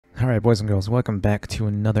Alright, boys and girls, welcome back to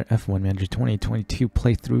another F1 Manager 2022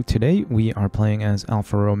 playthrough. Today we are playing as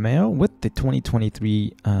Alfa Romeo with the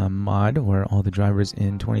 2023 mod, where all the drivers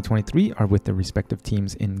in 2023 are with their respective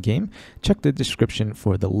teams in-game. Check the description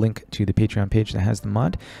for the link to the Patreon page that has the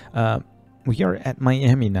mod. We are at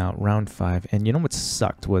Miami now, round 5, and you know what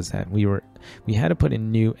sucked was that we had to put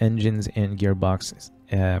in new engines and gearboxes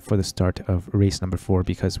for the start of race number 4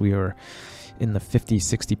 because we were in the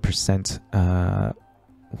 50-60%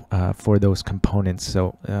 for those components.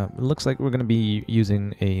 So it looks like we're going to be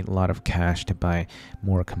using a lot of cash to buy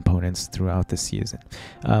more components throughout the season.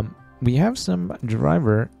 We have some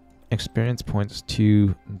driver experience points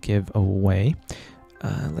to give away.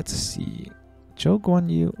 Let's see. Zhou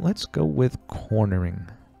Guanyu, let's go with cornering.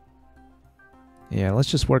 Yeah, let's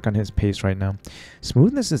just work on his pace right now.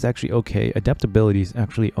 Smoothness is actually okay. Adaptability is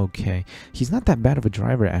actually okay. He's not that bad of a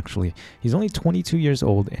driver, actually. He's only 22 years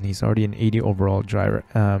old, and he's already an 80 overall driver,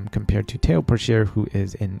 compared to Théo Pourchaire, who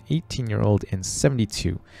is an 18-year-old and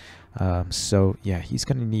 72. So, yeah, he's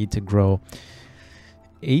going to need to grow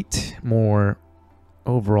 8 more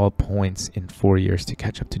overall points in 4 years to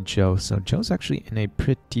catch up to Zhou. So Zhou's actually in a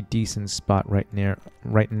pretty decent spot right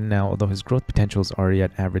now, although his growth potential is already at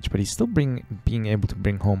average, but he's still being able to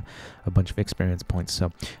bring home a bunch of experience points.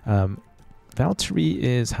 So Valtteri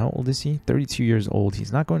is, how old is he? 32 years old.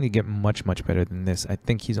 He's not going to get much better than this. I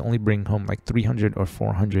think he's only bringing home like 300 or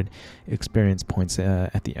 400 experience points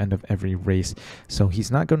at the end of every race. So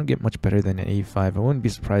he's not going to get much better than an 85. I wouldn't be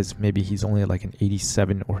surprised if maybe he's only like an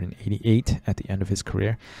 87 or an 88 at the end of his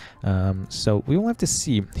career. So we will have to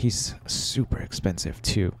see. He's super expensive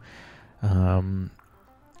too. And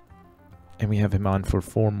we have him on for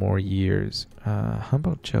 4 more years. How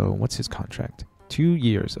about Zhou? What's his contract? 2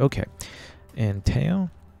 years. Okay. And Théo,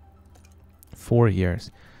 4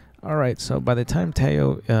 years. All right, so by the time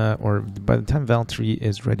Valtteri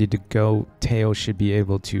is ready to go, Théo should be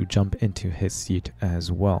able to jump into his seat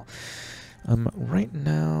as well. Right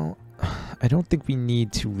now, I don't think we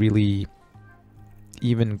need to really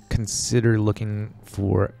even consider looking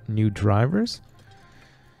for new drivers.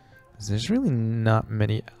 There's really not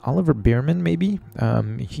many. Oliver Bierman, maybe.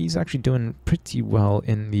 He's actually doing pretty well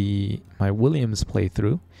in my Williams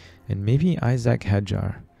playthrough, and maybe Isaac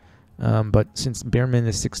Hadjar. But since Bierman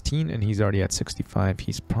is 16 and he's already at 65,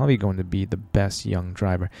 he's probably going to be the best young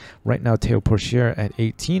driver. Right now, Théo Pourchaire at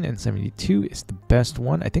 18 and 72 is the best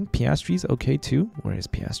one. I think Piastri's okay too. Where is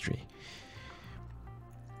Piastri?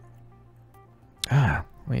 Ah,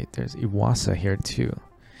 wait, there's Iwasa here too.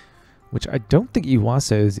 Which I don't think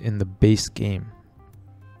Iwasa is in the base game.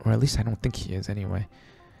 Or at least I don't think he is anyway.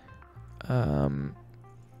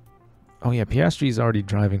 Oh yeah, Piastri is already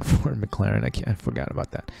driving for McLaren. I forgot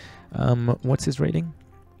about that. What's his rating?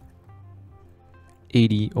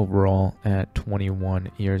 80 overall at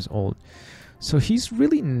 21 years old. So he's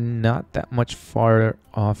really not that much far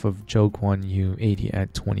off of Zhou Guanyu, 80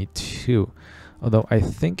 at 22. Although I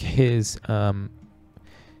think his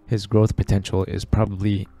growth potential is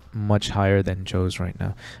probably much higher than Zhou's right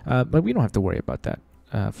now. But we don't have to worry about that.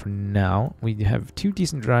 For now, we have 2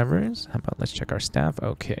 decent drivers. How about let's check our staff?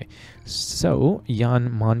 Okay, so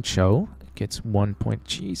Jan Moncho gets 1 point.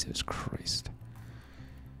 Jesus Christ.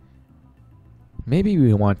 Maybe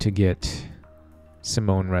we want to get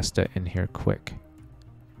Simone Resta in here quick.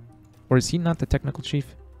 Or is he not the technical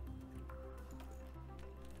chief?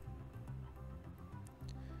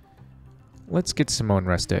 Let's get Simone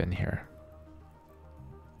Resta in here.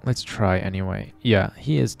 Let's try anyway. Yeah,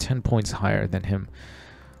 he is 10 points higher than him.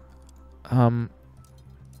 I'm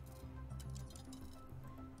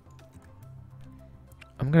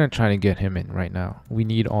going to try to get him in right now. We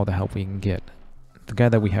need all the help we can get. The guy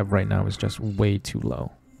that we have right now is just way too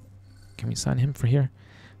low. Can we sign him for here?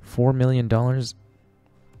 $4 million?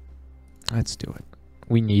 Let's do it.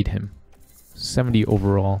 We need him. 70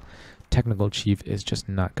 overall. Technical chief is just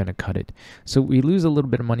not going to cut it. So we lose a little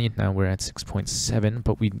bit of money. Now we're at 6.7,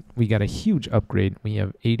 but we got a huge upgrade. We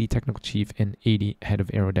have 80 technical chief and 80 head of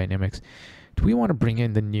aerodynamics. Do we want to bring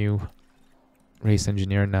in the new race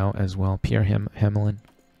engineer now as well, Pierre Hamelin?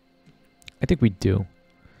 I think we do.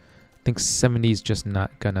 I think 70 is just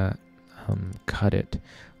not going to cut it.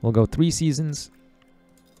 We'll go 3 seasons,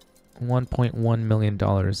 $1.1 million,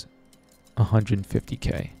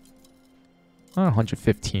 150K.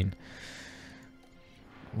 115.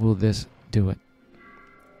 Will this do it?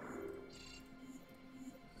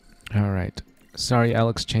 Alright. Sorry,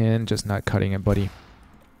 Alex Chan, just not cutting it, buddy.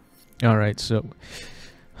 Alright, so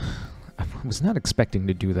I was not expecting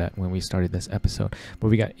to do that when we started this episode. But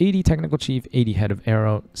we got 80 technical chief, 80 head of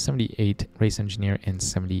aero, 78 race engineer, and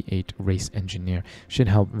 78 race engineer. Should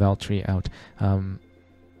help Valtteri out.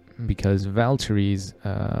 because Valtteri's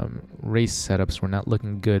race setups were not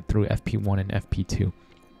looking good through FP1 and FP2.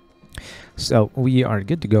 So we are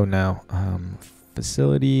good to go now.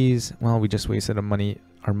 Facilities, well, we just wasted our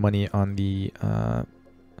money on the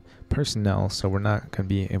personnel, so we're not going to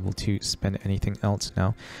be able to spend anything else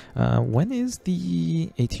now. When is the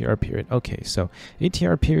ATR period? Okay, so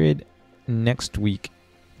ATR period next week.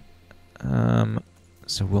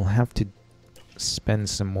 So we'll have to spend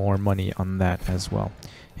some more money on that as well.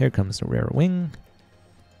 Here comes the rear wing.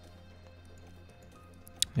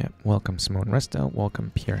 Yeah, welcome Simone Resta,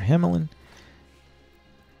 welcome Pierre Hamelin.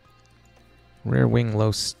 Rear wing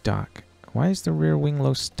low stock. Why is the rear wing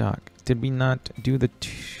low stock? Did we not do the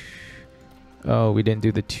oh, we didn't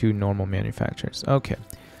do the 2 normal manufacturers. Okay,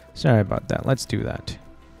 sorry about that. Let's do that.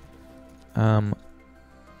 And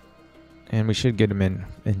we should get them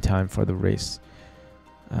in time for the race.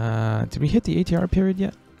 Did we hit the ATR period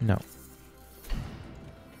yet? No.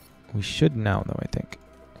 We should now, though, I think.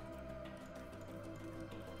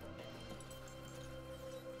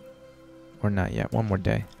 Or not yet. One more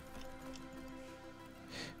day.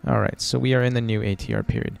 Alright, so we are in the new ATR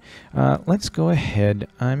period. Let's go ahead.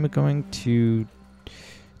 I'm going to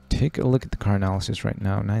take a look at the car analysis right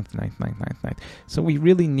now. 9th, 9th, 9th, 9th, 9th. So we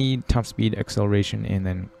really need top speed, acceleration, and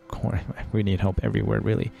then we need help everywhere,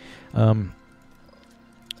 really.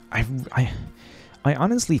 I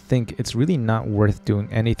honestly think it's really not worth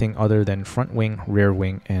doing anything other than front wing, rear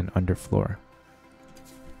wing, and underfloor.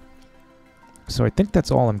 So I think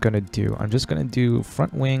that's all I'm going to do. I'm just going to do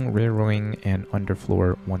front wing, rear wing, and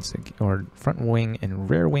underfloor once again, or front wing and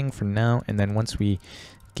rear wing for now. And then once we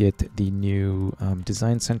get the new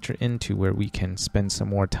design center into where we can spend some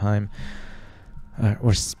more time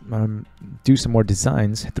or do some more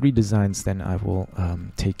designs, 3 designs, then I will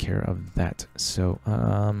take care of that. So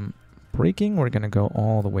braking, we're going to go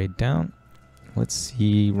all the way down. Let's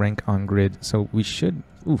see, rank on grid. So we should,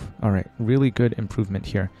 all right, really good improvement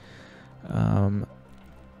here. I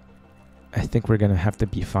think we're going to have to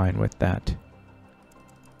be fine with that.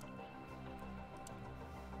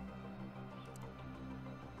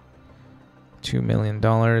 $2 million.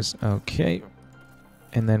 Okay.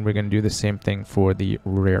 And then we're going to do the same thing for the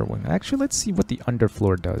rear wing. Actually, let's see what the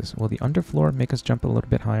underfloor does. Will the underfloor make us jump a little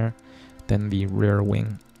bit higher than the rear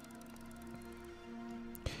wing?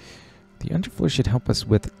 The underfloor should help us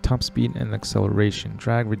with top speed and acceleration,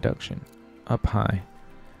 drag reduction, up high.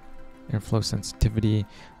 Airflow sensitivity.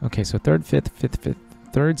 Okay, so third, fifth,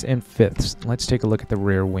 thirds and fifths. Let's take a look at the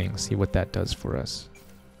rear wing, see what that does for us.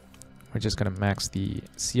 We're just going to max the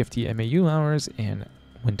CFD MAU hours and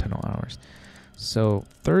wind tunnel hours. So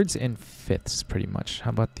thirds and fifths pretty much. How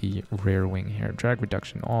about the rear wing here? Drag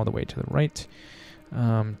reduction all the way to the right.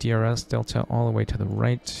 DRS delta all the way to the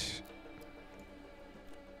right.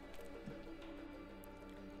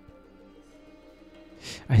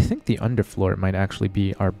 I think the underfloor might actually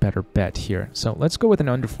be our better bet here. So let's go with an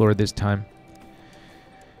underfloor this time.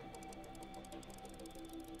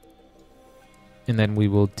 And then we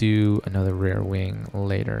will do another rear wing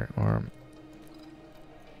later. Or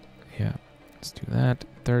yeah, let's do that.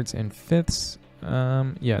 Thirds and fifths.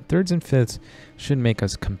 Yeah, thirds and fifths should make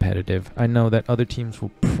us competitive. I know that other teams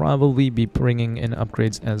will probably be bringing in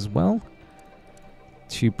upgrades as well.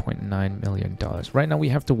 $2.9 million. Right now we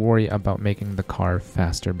have to worry about making the car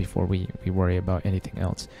faster before we worry about anything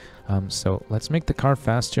else. So let's make the car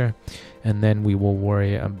faster, and then we will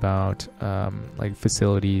worry about like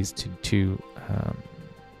facilities to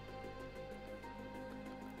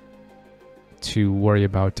worry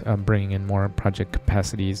about bringing in more project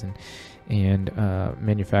capacities and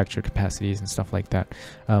manufacturer capacities and stuff like that.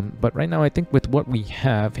 But right now I think with what we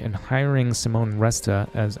have and hiring Simone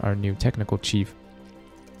Resta as our new technical chief,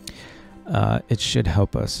 it should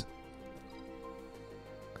help us.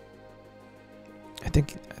 I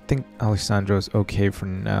think Alessandro's okay for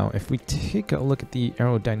now. If we take a look at the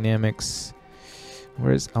aerodynamics,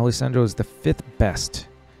 whereas Alessandro is the 5th best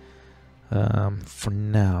for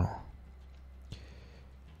now.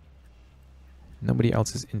 Nobody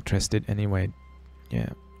else is interested anyway. Yeah.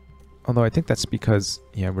 Although I think that's because,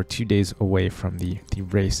 yeah, we're 2 days away from the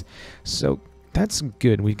race. So that's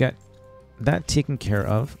good. We got that taken care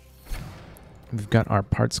of. We've got our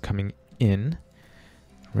parts coming in.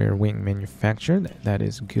 Rear wing manufacturer. That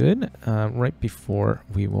is good. Right before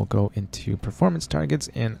we will go into performance targets,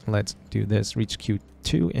 and let's do this. Reach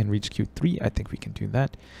Q2 and reach Q3. I think we can do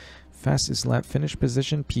that. Fastest lap finish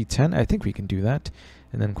position, P10. I think we can do that.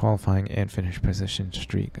 And then qualifying and finish position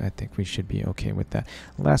streak. I think we should be okay with that.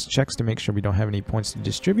 Last checks to make sure we don't have any points to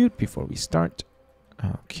distribute before we start.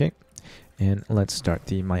 Okay. And let's start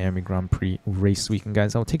the Miami Grand Prix race weekend,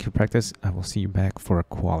 guys. I'll take your practice. I will see you back for a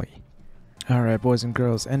quali. Alright, boys and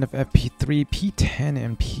girls, end of FP3, P10,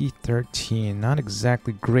 and P13. Not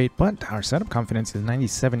exactly great, but our setup confidence is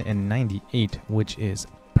 97 and 98, which is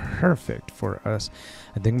perfect for us.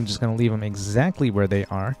 I think I'm just going to leave them exactly where they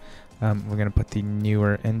are. We're going to put the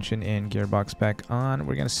newer engine and gearbox back on.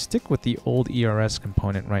 We're going to stick with the old ERS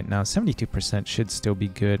component right now. 72% should still be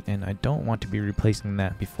good, and I don't want to be replacing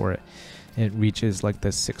that before it reaches like the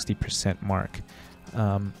 60% mark.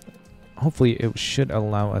 Hopefully it should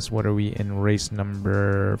allow us. What are we in race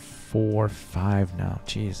number 4, 5 now?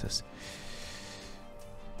 Jesus.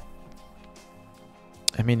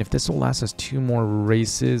 I mean, if this will last us 2 more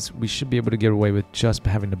races, we should be able to get away with just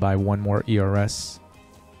having to buy 1 more ERS.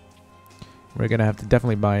 We're going to have to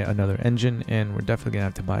definitely buy another engine, and we're definitely going to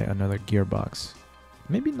have to buy another gearbox.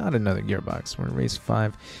 Maybe not another gearbox. We're in race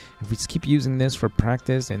 5. If we just keep using this for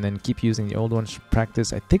practice and then keep using the old ones for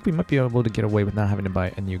practice, I think we might be able to get away with not having to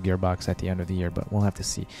buy a new gearbox at the end of the year, but we'll have to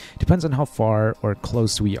see. Depends on how far or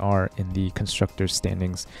close we are in the constructors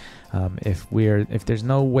standings. If there's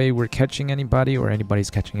no way we're catching anybody or anybody's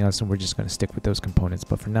catching us, and we're just going to stick with those components.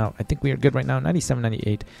 But for now, I think we are good right now. 97,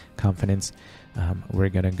 98 confidence. We're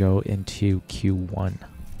going to go into Q1.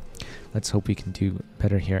 Let's hope we can do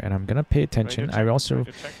better here. And I'm going to pay attention. I also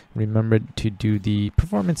remembered to do the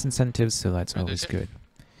performance incentives, so that's always good.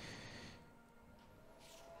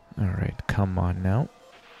 All right, come on now.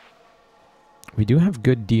 We do have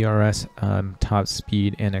good DRS top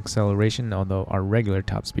speed and acceleration, although our regular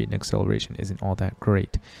top speed and acceleration isn't all that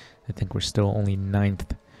great. I think we're still only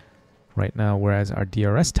 9th right now, whereas our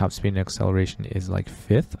DRS top speed and acceleration is like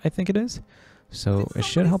 5th, I think it is. So it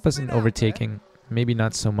should help us in overtaking. Maybe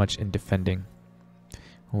not so much in defending.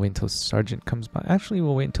 We'll wait until Sargent comes by. Actually,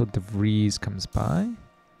 we'll wait until DeVries comes by.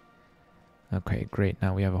 Okay, great.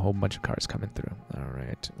 Now we have a whole bunch of cars coming through. All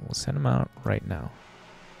right, we'll send them out right now.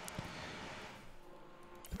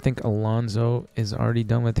 I think Alonso is already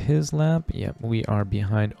done with his lap. Yep, we are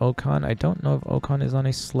behind Ocon. I don't know if Ocon is on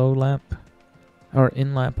a slow lap, or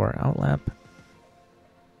in lap or out lap.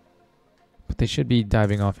 But they should be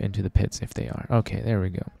diving off into the pits if they are. Okay, there we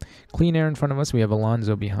go. Clean air in front of us. We have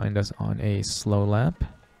Alonso behind us on a slow lap.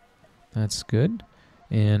 That's good.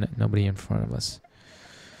 And nobody in front of us.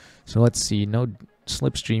 So let's see. No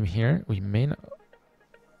slipstream here. We may not...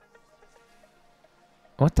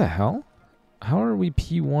 What the hell? How are we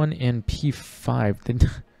P1 and P5?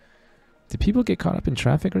 Did people get caught up in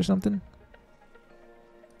traffic or something?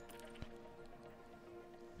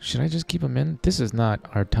 Should I just keep them in? This is not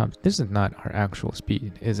our top. This is not our actual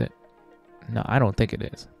speed, is it? No, I don't think it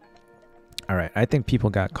is. All right, I think people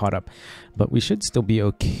got caught up, but we should still be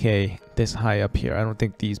okay this high up here. I don't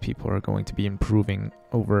think these people are going to be improving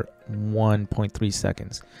over 1.3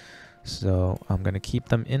 seconds. So I'm going to keep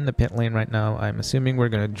them in the pit lane right now. I'm assuming we're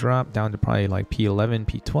going to drop down to probably like P11,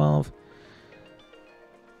 P12.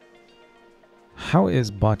 How is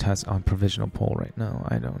Bottas on provisional pole right now?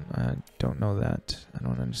 I don't know that. I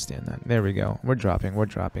don't understand that. There we go. We're dropping. We're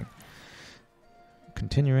dropping.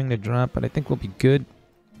 Continuing to drop, but I think we'll be good.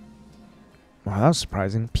 Wow, that was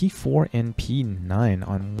surprising. P4 and P9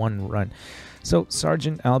 on one run. So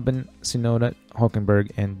Sargent, Albon, Tsunoda,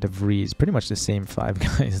 Hulkenberg, and De Vries. Pretty much the same 5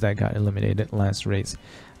 guys that got eliminated last race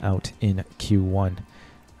out in Q1.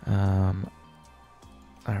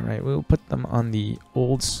 Alright, we'll put them on the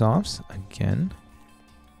old softs again.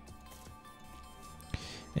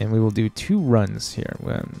 And we will do 2 runs here.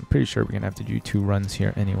 Well, I'm pretty sure we're going to have to do 2 runs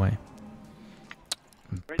here anyway.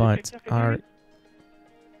 But our...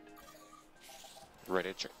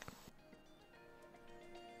 Ready to check.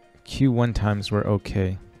 Q1 times were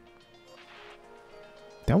okay.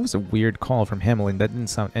 That was a weird call from Hamilton. That didn't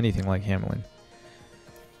sound anything like Hamilton.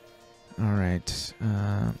 Alright,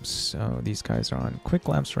 so these guys are on quick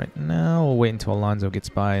laps right now. We'll wait until Alonso gets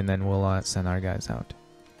by, and then we'll send our guys out.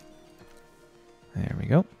 There we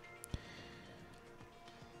go.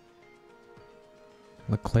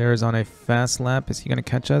 Leclerc is on a fast lap. Is he going to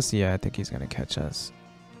catch us? Yeah, I think he's going to catch us.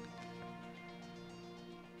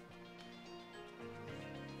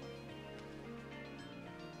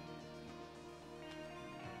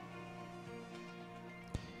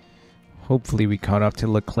 Hopefully we caught up to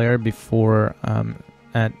Leclerc before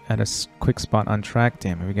at a quick spot on track.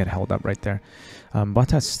 Damn it, we get held up right there.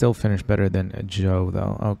 Bottas still finished better than Joe,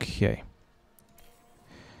 though. Okay.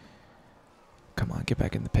 Come on, get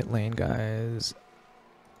back in the pit lane, guys.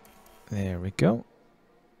 There we go.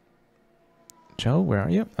 Joe, where are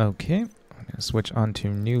you? Okay. I'm going to switch on to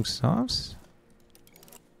new softs.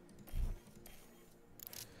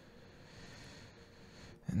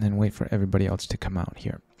 And then wait for everybody else to come out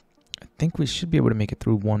here. I think we should be able to make it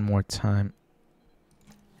through one more time.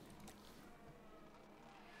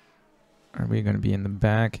 Are we going to be in the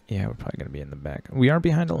back? Yeah, we're probably going to be in the back. We are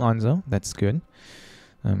behind Alonso. That's good.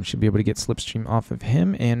 Should be able to get slipstream off of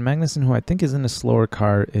him. And Magnussen, who I think is in a slower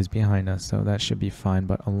car, is behind us. So that should be fine.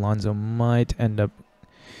 But Alonso might end up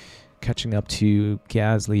catching up to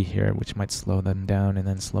Gasly here, which might slow them down and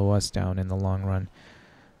then slow us down in the long run.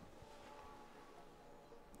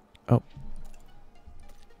 Oh.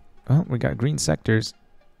 Well, we got green sectors.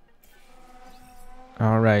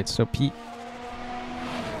 All right, so Pete.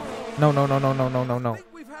 No. I think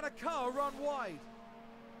we've had a car run wide.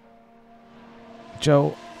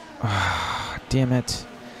 Joe. Damn it.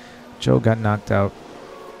 Joe got knocked out.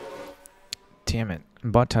 Damn it.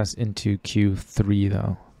 Bottas into Q3,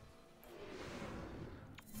 though.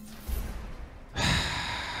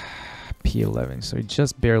 P11. So he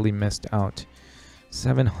just barely missed out.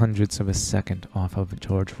 0.07 of a second off of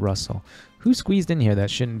George Russell. Who squeezed in here that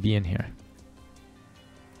shouldn't be in here?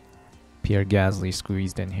 Pierre Gasly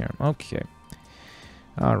squeezed in here. Okay.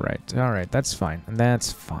 Alright. That's fine. That's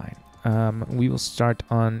fine. We will start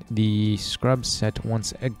on the scrub set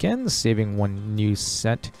once again, saving one new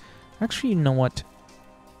set. Actually, you know what?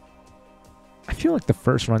 I feel like the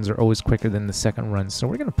first runs are always quicker than the second runs, so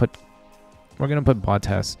we're gonna put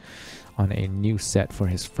Bottas on a new set for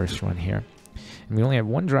his first run here. And we only have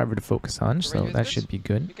one driver to focus on, so that should be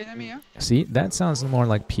good. You can hear me, yeah? See, that sounds more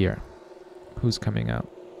like Pierre. Who's coming out?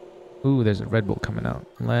 Ooh, there's a Red Bull coming out.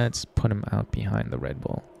 Let's put him out behind the Red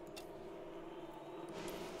Bull.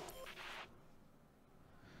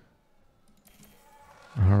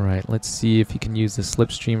 Alright, let's see if he can use the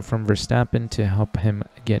slipstream from Verstappen to help him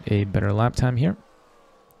get a better lap time here.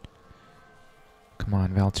 Come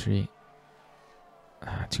on, Valtteri.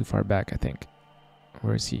 Too far back, I think.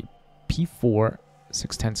 Where is he? P4,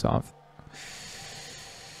 0.6 off.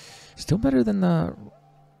 Still better than the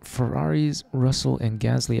Ferraris, Russell, and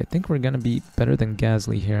Gasly. I think we're going to be better than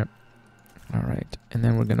Gasly here. Alright, and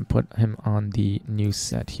then we're going to put him on the new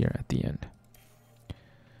set here at the end.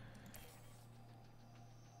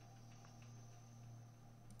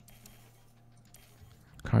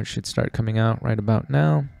 Cards should start coming out right about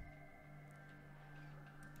now.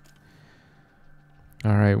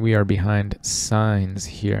 Alright, we are behind signs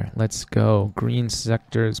here. Let's go. Green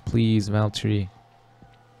sectors, please, Valtteri.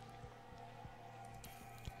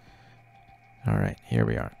 Alright, here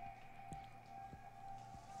we are.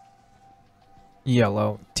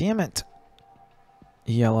 Yellow. Damn it.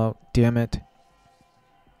 Yellow. Damn it.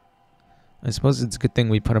 I suppose it's a good thing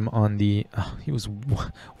we put him on the... he was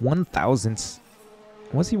 1,000th.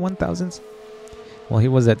 Was he 1,000th? Well, he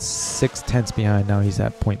was at 0.6 behind. Now he's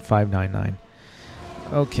at 0.599.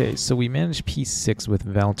 Okay, so we managed P6 with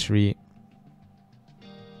Valtteri.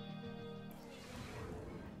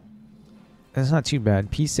 That's not too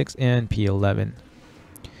bad. P6 and P11.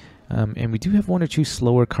 And we do have one or two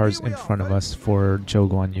slower cars in front of us for Zhou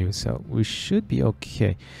Guanyu, so we should be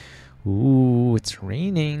okay. Ooh, it's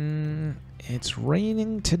raining. It's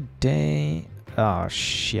raining today. Oh,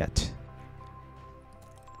 shit.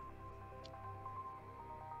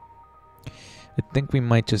 I think we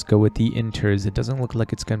might just go with the inters. It doesn't look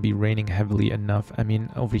like it's going to be raining heavily enough. I mean,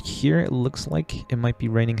 over here it looks like it might be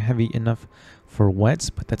raining heavy enough for wets,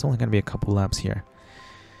 but that's only going to be a couple laps here.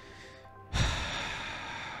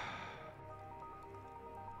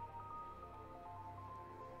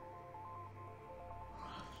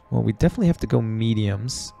 Well, we definitely have to go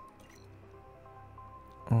mediums.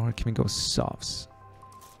 Or can we go softs?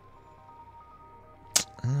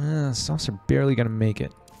 Softs are barely going to make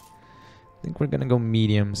it. I think we're going to go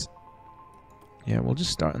mediums. Yeah, we'll just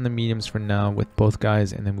start on the mediums for now with both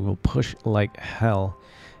guys, and then we will push like hell,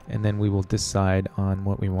 and then we will decide on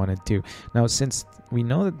what we want to do. Now, since we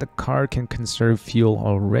know that the car can conserve fuel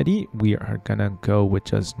already, we are going to go with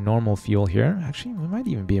just normal fuel here. Actually, we might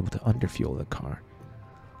even be able to underfuel the car.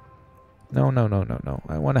 No.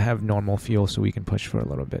 I want to have normal fuel so we can push for a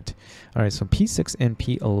little bit. All right, so P6 and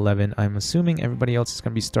P11. I'm assuming everybody else is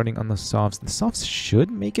going to be starting on the softs. The softs should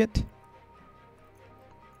make it.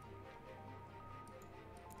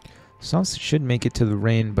 Softs should make it to the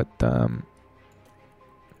rain, but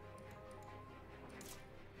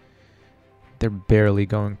they're barely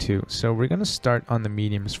going to. So we're going to start on the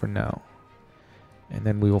mediums for now. And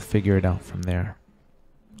then we will figure it out from there.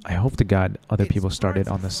 I hope to God other people started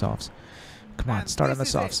on the softs. Come on, start on the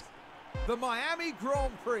softs. The Miami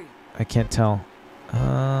Grand Prix. I can't tell.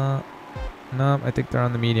 No, I think they're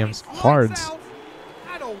on the mediums. Hards.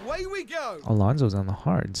 And away we go. Alonso's on the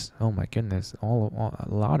hards. Oh my goodness, a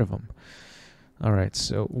lot of them. All right,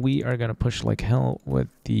 so we are gonna push like hell with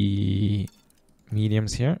the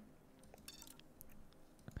mediums here.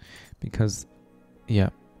 because, yeah,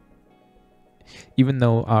 even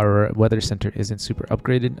though our weather center isn't super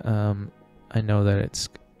upgraded, I know that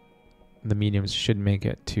the mediums should make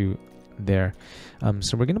it to there.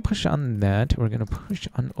 So we're going to push on that. We're going to push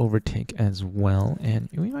on overtake as well, and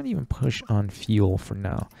we might even push on fuel for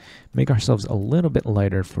now. Make ourselves a little bit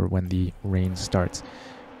lighter for when the rain starts.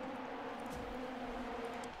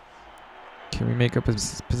 Can we make up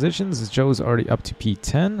his positions? Joe's already up to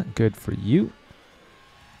P10. Good for you.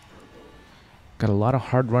 Got a lot of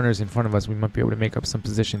hard runners in front of us. We might be able to make up some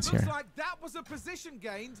positions here. Looks like that was a position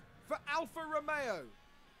gained for Alfa Romeo.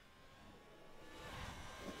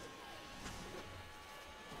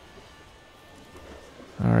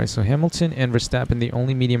 Alright, so Hamilton and Verstappen, the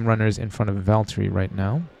only medium runners in front of Valtteri right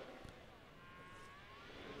now.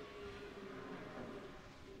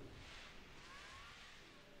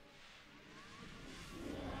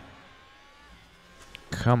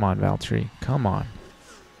 Come on, Valtteri. Come on.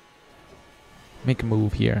 Make a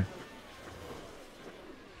move here.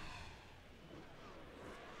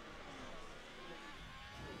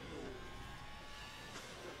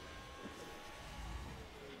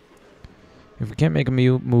 If we can't make a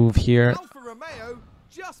move here. Alfa Romeo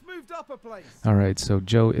just moved up a place. All right, so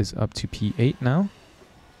Joe is up to P8 now.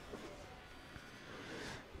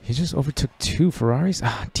 He just overtook 2 Ferraris.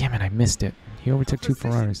 Ah, damn it, I missed it. He overtook 2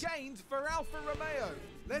 Ferraris. Gained for Alfa Romeo.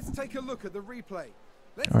 Let's take a look at the replay.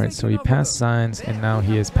 All right, so he passed Sainz, and now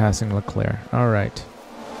he is passing Leclerc. All right.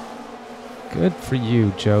 Good for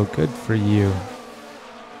you, Joe. Good for you.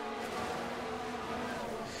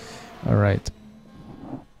 All right.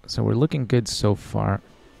 So we're looking good so far.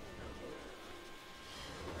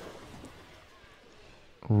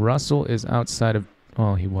 Russell is outside of...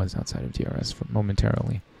 Oh, he was outside of DRS for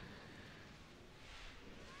momentarily.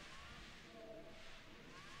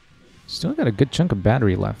 Still got a good chunk of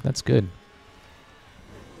battery left. That's good.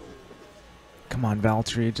 Come on,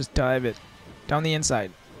 Valtteri. Just dive it. Down the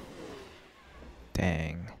inside.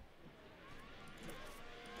 Dang.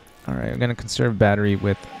 Alright, I'm going to conserve battery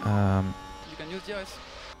with... you can use DRS.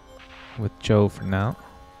 With Joe for now.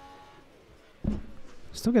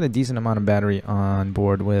 Still got a decent amount of battery on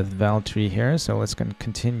board with Valtteri here, so let's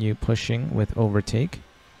continue pushing with overtake.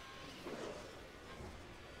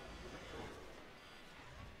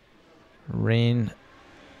 Rain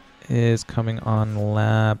is coming on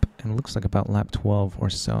lap, and it looks like about lap 12 or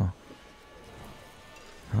so.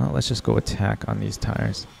 Well, let's just go attack on these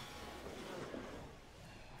tires.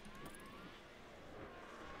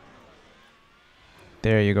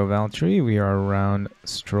 There you go, Valtteri. We are around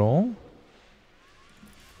Stroll.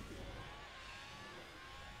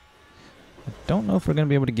 I don't know if we're going to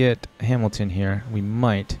be able to get Hamilton here. We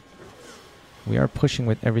might. We are pushing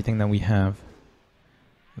with everything that we have.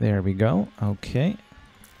 There we go. Okay.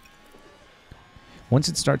 Once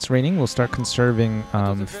it starts raining, we'll start conserving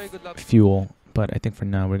fuel. But I think for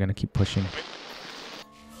now, we're going to keep pushing.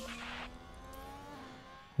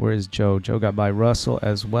 Where is Joe? Joe got by Russell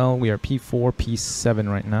as well. We are P4, P7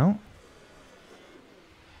 right now.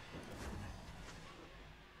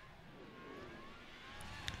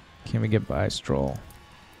 Can we get by Stroll?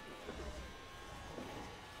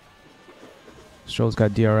 Stroll's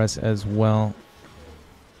got DRS as well.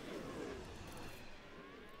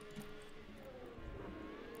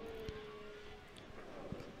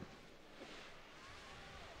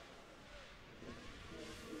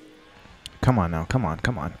 Come on now, come on,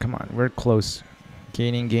 come on, come on. We're close.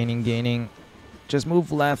 Gaining, gaining, gaining. Just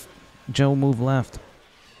move left. Joe, move left.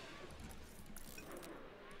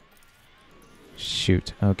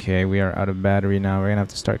 Shoot. Okay, we are out of battery now. We're going to have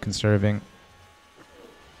to start conserving.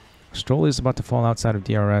 Stroll is about to fall outside of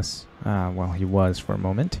DRS. Well, he was for a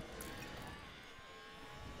moment.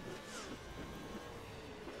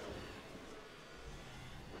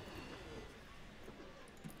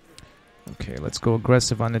 Okay, let's go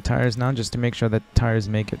aggressive on the tires now just to make sure that tires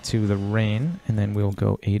make it to the rain. And then we'll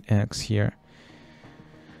go 8X here.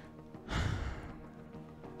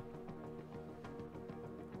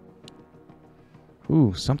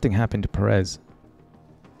 Ooh, something happened to Perez.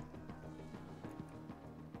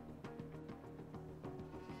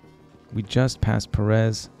 We just passed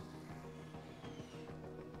Perez.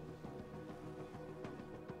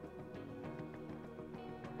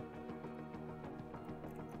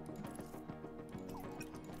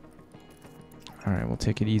 Alright, we'll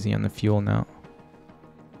take it easy on the fuel now.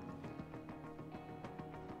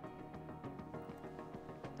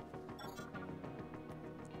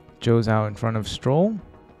 Joe's out in front of Stroll.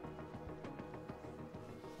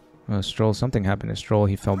 Oh, Stroll, something happened to Stroll.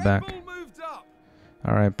 He fell back.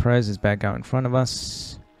 Alright, Perez is back out in front of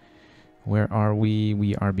us. Where are we?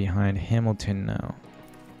 We are behind Hamilton now.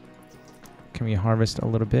 Can we harvest a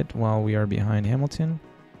little bit while we are behind Hamilton?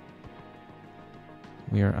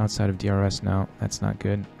 We are outside of DRS now. That's not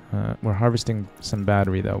good. We're harvesting some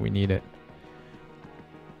battery though. We need it.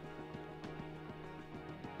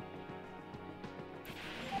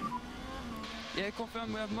 Yeah,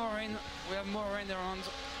 confirm. We have more rain. We have more rain around.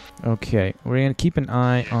 Okay, we're gonna keep an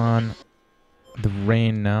eye on the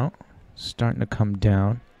rain now. Starting to come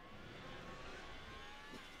down.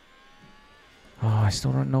 Oh, I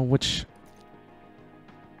still don't know which.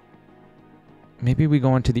 Maybe we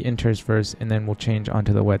go onto the inters first, and then we'll change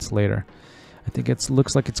onto the wets later. I think it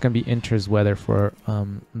looks like it's gonna be inters weather for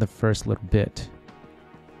the first little bit.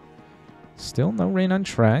 Still no rain on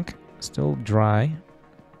track. Still dry.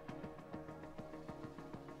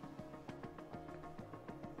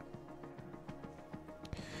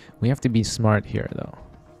 We have to be smart here, though.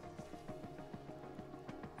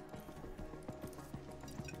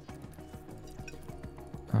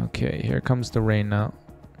 Okay, here comes the rain now.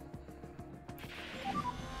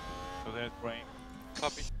 So there's rain.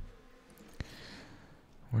 Copy.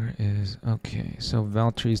 Where is... Okay, so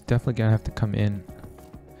Valtteri's definitely gonna have to come in.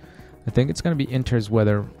 I think it's gonna be Inter's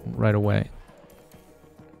weather right away.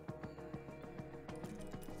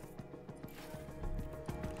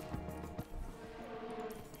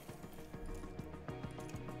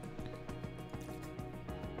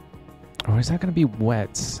 Or is that gonna be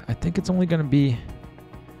wets? I think it's only gonna be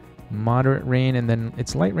moderate rain, and then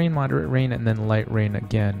it's light rain, moderate rain, and then light rain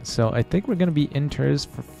again. So I think we're gonna be inters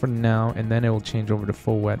for now, and then it will change over to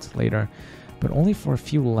full wets later, but only for a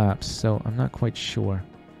few laps, so I'm not quite sure.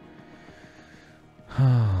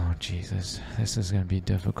 Oh Jesus, this is gonna be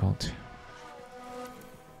difficult.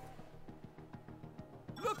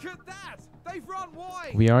 Look at that! They've run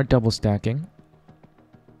wide! We are double stacking.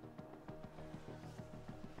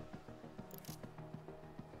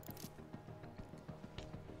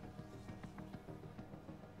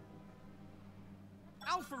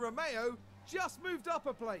 Alfa Romeo just moved up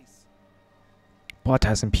a place.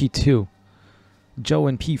 Bottas in P2. Joe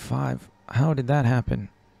in P5. How did that happen?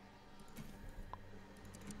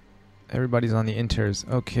 Everybody's on the inters.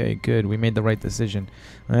 Okay, good. We made the right decision.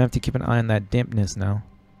 I have to keep an eye on that dampness now.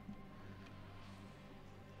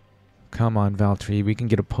 Come on, Valtteri. We can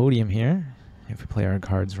get a podium here if we play our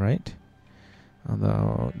cards right.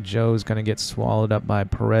 Although Joe's going to get swallowed up by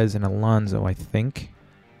Perez and Alonso, I think.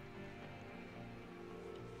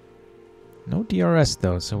 No DRS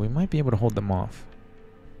though, so we might be able to hold them off.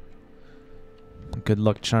 Good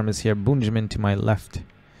luck, Charm is here. Benjamin to my left.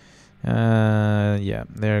 Yeah,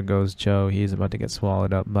 there goes Joe. He's about to get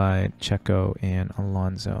swallowed up by Checo and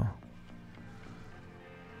Alonso.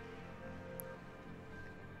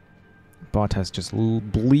 Bottas just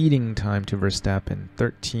bleeding time to Verstappen.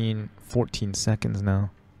 14 seconds now.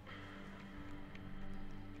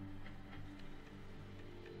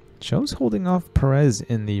 Joe's holding off Perez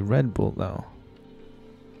in the Red Bull, though.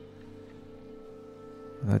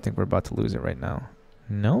 I think we're about to lose it right now.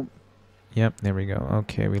 Nope. Yep, there we go.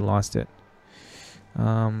 Okay, we lost it.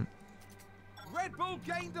 Red Bull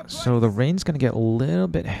gained a place. So the rain's going to get a little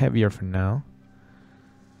bit heavier for now.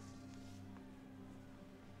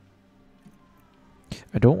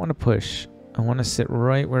 I don't want to push. I want to sit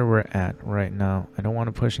right where we're at right now. I don't want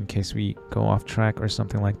to push in case we go off track or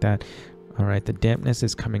something like that. Alright, the dampness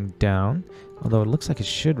is coming down, although it looks like it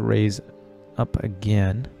should raise up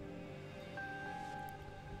again.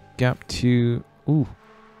 Gap 2. Ooh.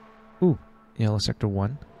 Ooh. Yellow sector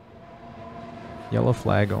 1. Yellow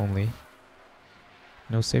flag only.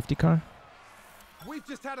 No safety car? We've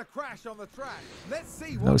just had a crash on the track. Let's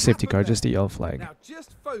see what No safety car, happened just a there. yellow flag. Now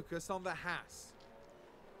just focus on the Haas.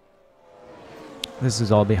 This is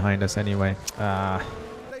all behind us anyway.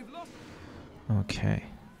 They've lost. Okay.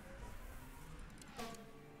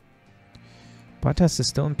 Bottas is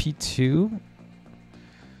still in P2.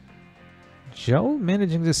 Joe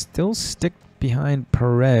managing to still stick behind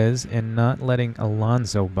Perez and not letting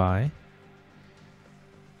Alonso by,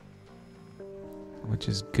 which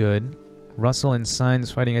is good. Russell and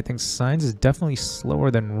Sainz fighting. I think Sainz is definitely slower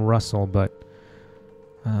than Russell, but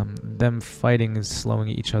them fighting is slowing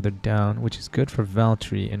each other down, which is good for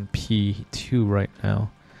Valtteri in P2 right now.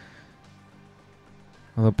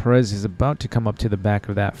 Although Perez is about to come up to the back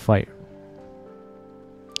of that fight.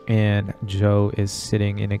 And Joe is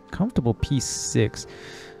sitting in a comfortable P6.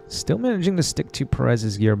 Still managing to stick to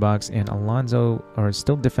Perez's gearbox, and Alonso, or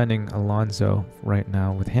still defending Alonso right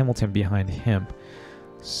now with Hamilton behind him.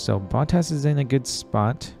 So Bottas is in a good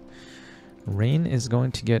spot. Rain is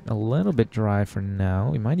going to get a little bit dry for now.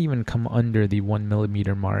 We might even come under the 1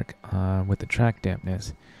 millimeter mark with the track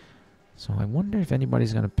dampness. So I wonder if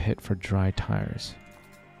anybody's going to pit for dry tires.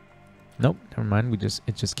 Nope, never mind.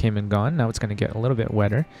 It just came and gone. Now it's going to get a little bit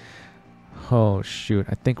wetter. Oh, shoot.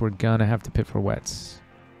 I think we're going to have to pit for wets.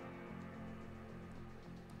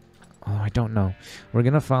 Oh, I don't know. We're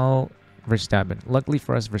going to follow Verstappen. Luckily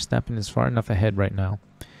for us, Verstappen is far enough ahead right now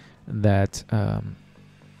that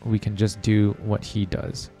we can just do what he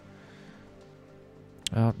does.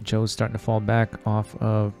 Oh, Joe's starting to fall back off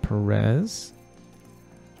of Perez.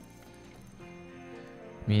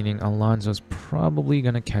 Meaning Alonso's probably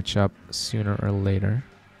going to catch up sooner or later.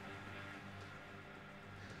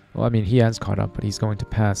 Well, I mean, he has caught up, but he's going to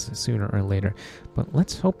pass sooner or later. But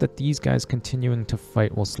let's hope that these guys continuing to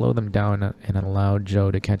fight will slow them down and allow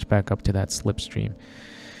Joe to catch back up to that slipstream.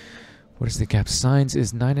 What is the gap? Sainz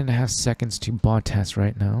is 9.5 seconds to Bottas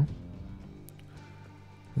right now.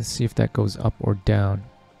 Let's see if that goes up or down.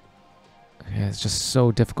 Yeah, it's just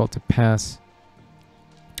so difficult to pass.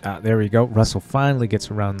 Ah, there we go. Russell finally gets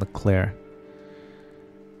around Leclerc.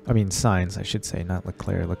 I mean, Sainz, I should say, not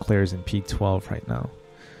Leclerc. Leclerc's in P12 right now.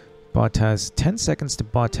 Bottas, 10 seconds to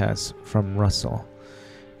Bottas from Russell.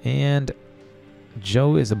 And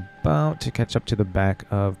Joe is about to catch up to the back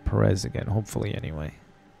of Perez again, hopefully anyway.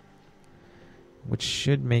 Which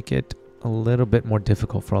should make it a little bit more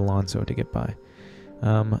difficult for Alonso to get by.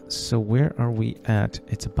 So where are we at?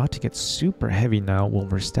 It's about to get super heavy now. Will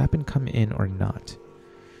Verstappen come in or not?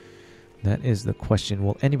 That is the question.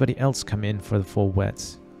 Will anybody else come in for the full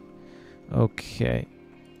wets? Okay.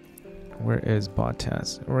 Where is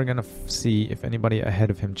Bottas? We're going to see if anybody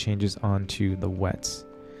ahead of him changes on to the wets.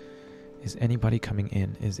 Is anybody coming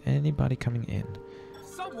in? Is anybody coming in?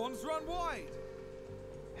 Someone's run wide.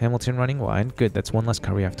 Hamilton running wide. Good, that's one less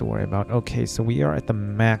car we have to worry about. Okay, so we are at the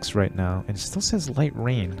max right now. And it still says light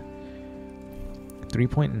rain.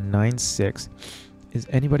 3.96. Is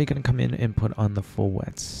anybody going to come in and put on the full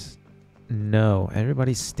wets? No,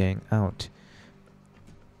 everybody's staying out.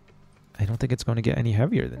 I don't think it's going to get any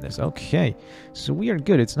heavier than this. Okay, so we are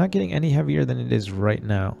good. It's not getting any heavier than it is right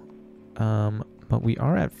now. But we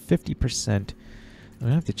are at 50%. I'm going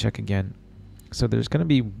to have to check again. So there's going to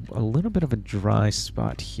be a little bit of a dry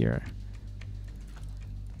spot here.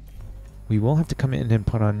 We will have to come in and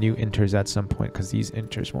put on new inters at some point because these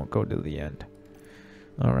inters won't go to the end.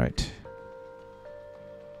 All right.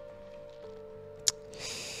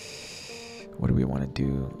 What do we want to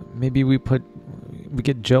do? Maybe we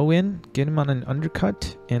get Joe in, get him on an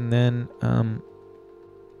undercut, and then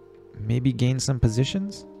maybe gain some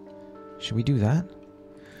positions? Should we do that?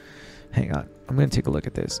 Hang on. I'm going to take a look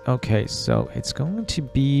at this. Okay, so it's going to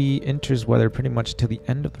be inters weather pretty much till the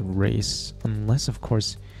end of the race, unless, of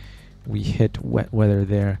course, we hit wet weather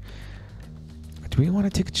there. Do we want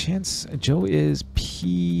to take a chance? Joe is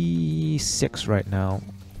P6 right now.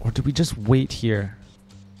 Or do we just wait here?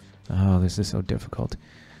 Oh, this is so difficult.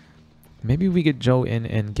 Maybe we get Joe in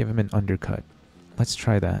and give him an undercut. Let's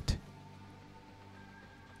try that.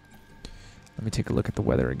 Let me take a look at the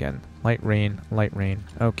weather again. Light rain, light rain.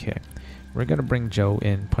 Okay. We're going to bring Joe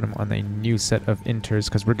in, put him on a new set of inters,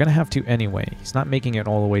 because we're going to have to anyway. He's not making it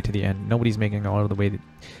all the way to the end. Nobody's making it all the way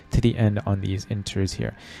to the end on these inters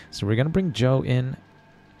here. So we're going to bring Joe in,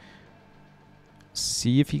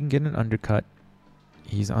 see if he can get an undercut.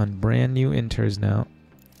 He's on brand new inters now.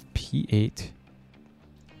 P8.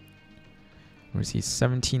 Where's he?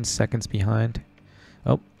 17 seconds behind.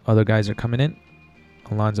 Oh, other guys are coming in.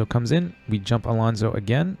 Alonso comes in. We jump Alonso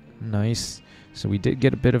again. Nice. So we did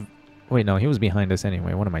get a bit of... Wait, no, he was behind us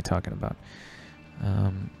anyway. What am I talking about?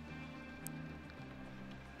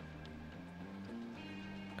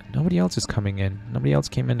 Nobody else is coming in. Nobody else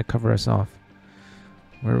came in to cover us off.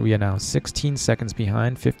 Where are we at now? 16 seconds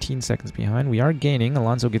behind. 15 seconds behind. We are gaining.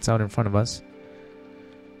 Alonso gets out in front of us.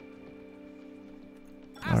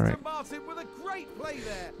 All right.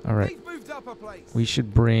 All right. We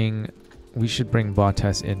should bring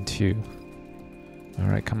Bottas in too. All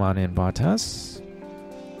right, come on in, Bottas.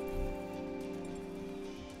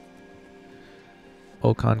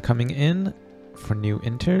 Ocon coming in for new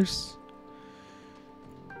inters.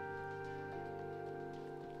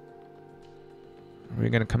 We're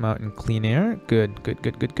going to come out in clean air. Good, good,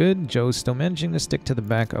 good, good, good. Joe's still managing to stick to the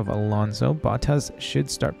back of Alonso. Bottas should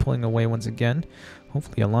start pulling away once again.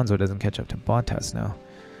 Hopefully Alonso doesn't catch up to Bottas now.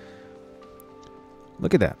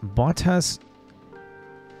 Look at that. Bottas...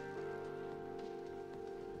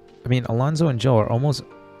 I mean, Alonso and Joe are almost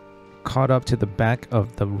caught up to the back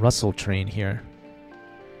of the Russell train here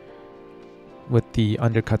with the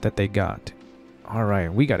undercut that they got. All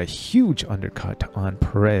right, we got a huge undercut on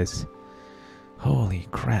Perez. Holy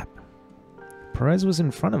crap. Perez was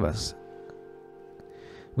in front of us,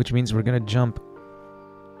 which means we're going to jump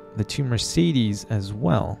the two Mercedes as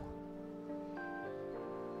well.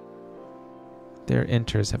 Their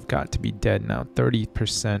inters have got to be dead now.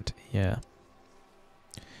 30%. Yeah.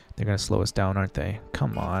 They're going to slow us down, aren't they?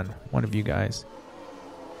 Come on. One of you guys.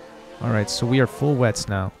 Alright, so we are full wets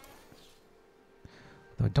now.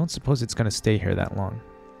 Though I don't suppose it's going to stay here that long.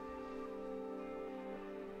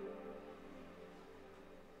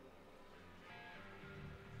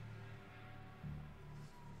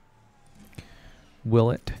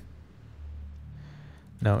 Will it?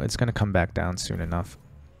 No, it's going to come back down soon enough.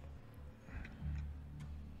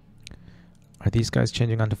 Are these guys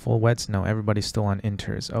changing onto full wets? No, everybody's still on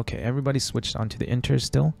inters. Okay, everybody switched onto the inters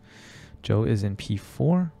still. Joe is in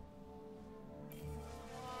P4.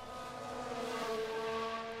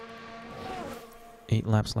 Eight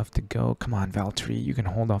laps left to go. Come on, Valtteri. You can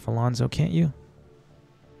hold off Alonso, can't you?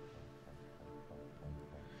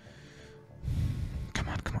 Come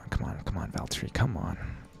on, come on, come on, come on, Valtteri. Come on.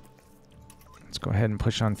 Let's go ahead and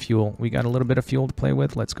push on fuel. We got a little bit of fuel to play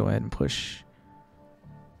with. Let's go ahead and push.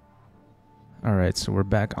 Alright, so we're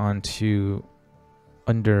back on to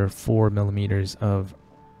under 4 millimeters of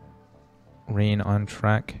rain on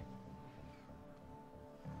track.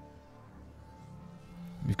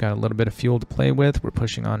 We've got a little bit of fuel to play with. We're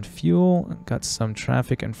pushing on fuel. Got some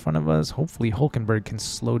traffic in front of us. Hopefully Hulkenberg can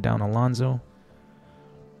slow down Alonso.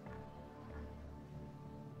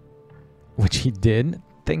 Which he did.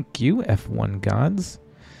 Thank you, F1 gods.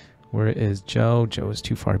 Where is Joe? Joe is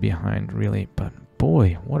too far behind, really. But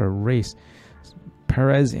boy, what a race.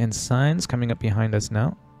 Perez and Sainz coming up behind us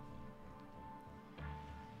now.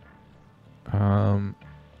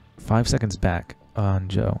 5 seconds back on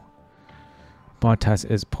Joe. Bottas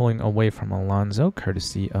is pulling away from Alonso,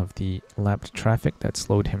 courtesy of the lapped traffic that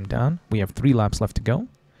slowed him down. We have 3 laps left to go.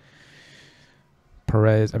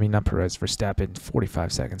 Verstappen,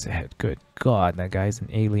 45 seconds ahead. Good God, that guy's an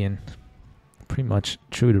alien. Pretty much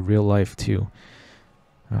true to real life, too.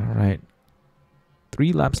 All right.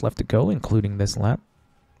 3 laps left to go, including this lap.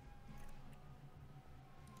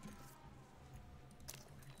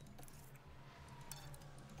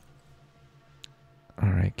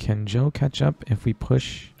 Alright, can Joe catch up if we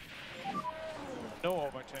push? No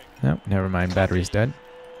overtake. No, never mind. Battery's dead.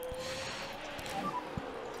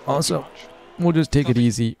 Also, we'll just take it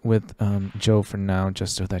easy with Joe for now,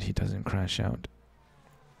 just so that he doesn't crash out.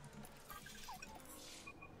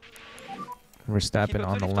 Verstappen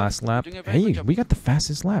on the last lap. Hey, we got the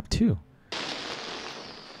fastest lap too.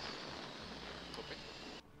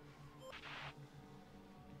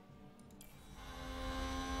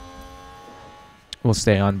 We'll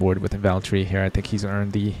stay on board with Valtteri here. I think he's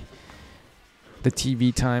earned the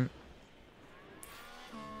TV time.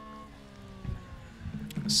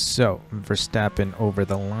 So, Verstappen over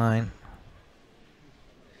the line.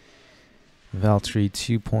 Valtteri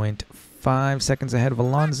 2.5 seconds ahead of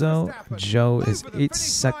Alonso. Joe is 8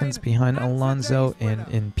 seconds behind Alonso and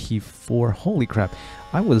in P4. Holy crap.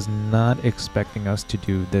 I was not expecting us to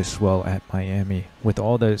do this well at Miami. With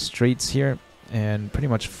all the straights here and pretty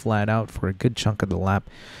much flat out for a good chunk of the lap.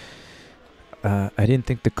 I didn't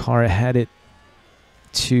think the car had it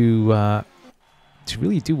to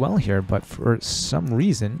really do well here, but for some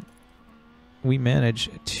reason we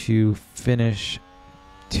managed to finish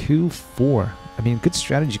 2-4. I mean, good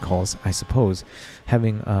strategy calls, I suppose.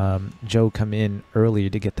 Having Joe come in early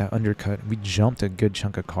to get that undercut. We jumped a good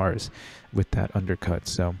chunk of cars with that undercut,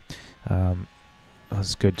 so that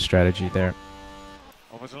was good strategy there.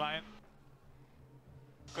 Over the line.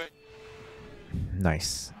 Great.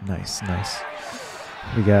 Nice, nice, nice.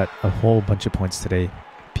 We got a whole bunch of points today.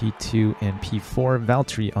 P2 and P4.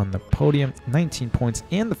 Valtteri on the podium, 19 points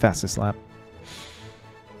and the fastest lap.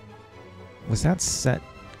 Was that set?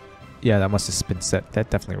 Yeah, that must have been set. That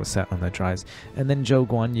definitely was set on the dries. And then Zhou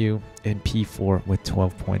Guanyu in P4 with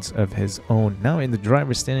 12 points of his own. Now in the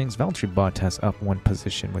driver's standings, Valtteri Bottas up 1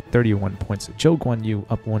 position with 31 points. Zhou Guanyu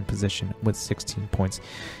up 1 position with 16 points.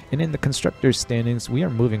 And in the constructor's standings, we are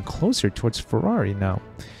moving closer towards Ferrari now.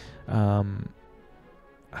 How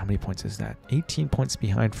many points is that? 18 points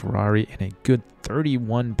behind Ferrari and a good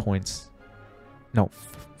 31 points. No,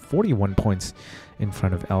 41 points in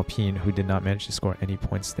front of Alpine, who did not manage to score any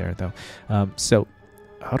points there, though. So,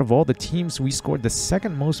 out of all the teams, we scored the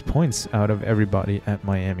 2nd most points out of everybody at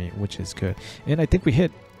Miami, which is good. And I think we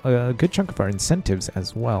hit a good chunk of our incentives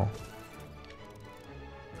as well.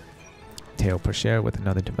 Teo Percher with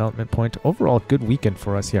another development point. Overall, good weekend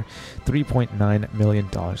for us here. $3.9 million.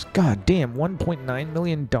 God damn, $1.9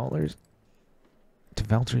 million to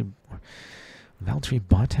Valtteri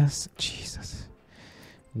Bottas? Jesus.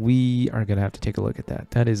 we are going to have to take a look at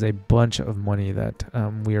that. That is a bunch of money that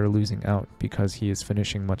we are losing out because he is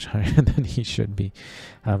finishing much higher than he should be.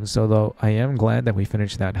 So though I am glad that we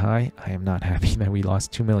finished that high, I am not happy that we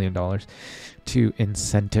lost $2 million to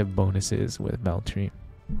incentive bonuses with Valtteri.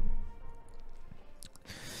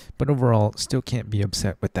 But overall, still can't be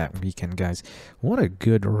upset with that weekend, guys. What a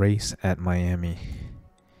good race at Miami.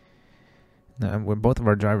 Now, both of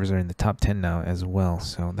our drivers are in the top 10 now as well,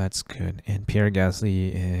 so that's good. And Pierre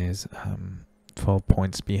Gasly is 12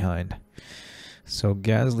 points behind. So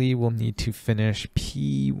Gasly will need to finish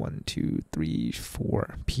P1, 2, 3,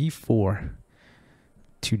 4. P4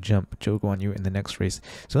 to jump Zhou Guanyu in the next race.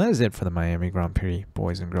 So that is it for the Miami Grand Prix,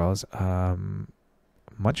 boys and girls.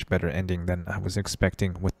 Much better ending than I was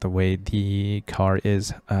expecting with the way the car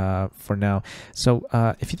is for now. So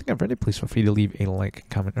if you think I've read it, please feel free to leave a like,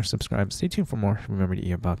 comment, or subscribe. Stay tuned for more. Remember to eat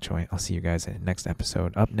your bok choy. I'll see you guys in the next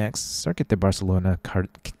episode. Up next, Circuit de Barcelona,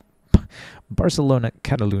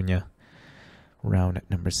 Catalunya, round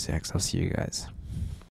number 6. I'll see you guys.